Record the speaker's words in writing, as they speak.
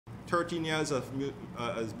13 years of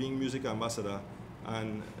as being music ambassador,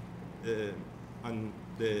 and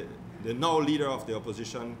the now leader of the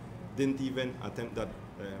opposition didn't even attempt that.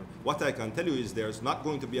 What I can tell you is there's not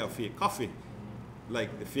going to be a fake coffee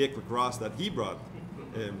like the fake Ross that he brought,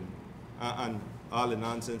 and all the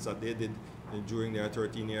nonsense that they did during their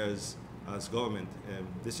 13 years as government.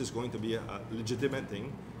 This is going to be a legitimate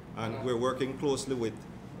thing, and we're working closely with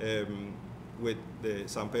the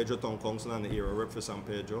San Pedro Town Council and the area rep for San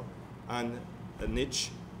Pedro and a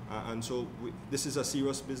niche, and so this is a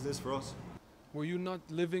serious business for us. Were you not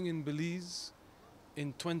living in Belize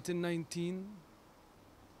in 2019,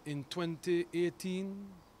 in 2018,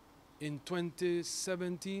 in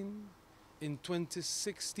 2017, in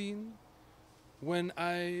 2016, when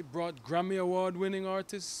I brought Grammy Award winning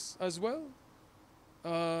artists as well,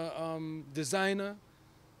 designer,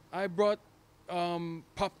 I brought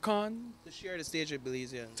Popcorn. To share the stage with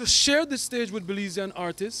Belizeans. To share the stage with Belizean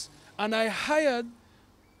artists, and I hired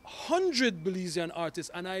 100 Belizean artists,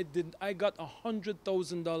 and I got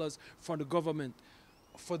 $100,000 from the government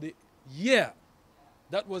for the year.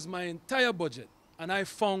 That was my entire budget, and I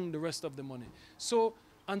found the rest of the money. So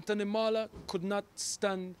Anthony Mahler could not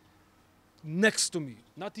stand next to me,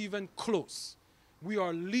 not even close. We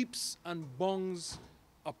are leaps and bounds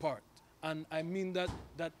apart. And I mean that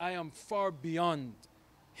I am far beyond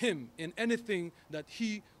him in anything that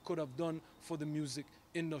he could have done for the music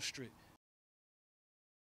industry.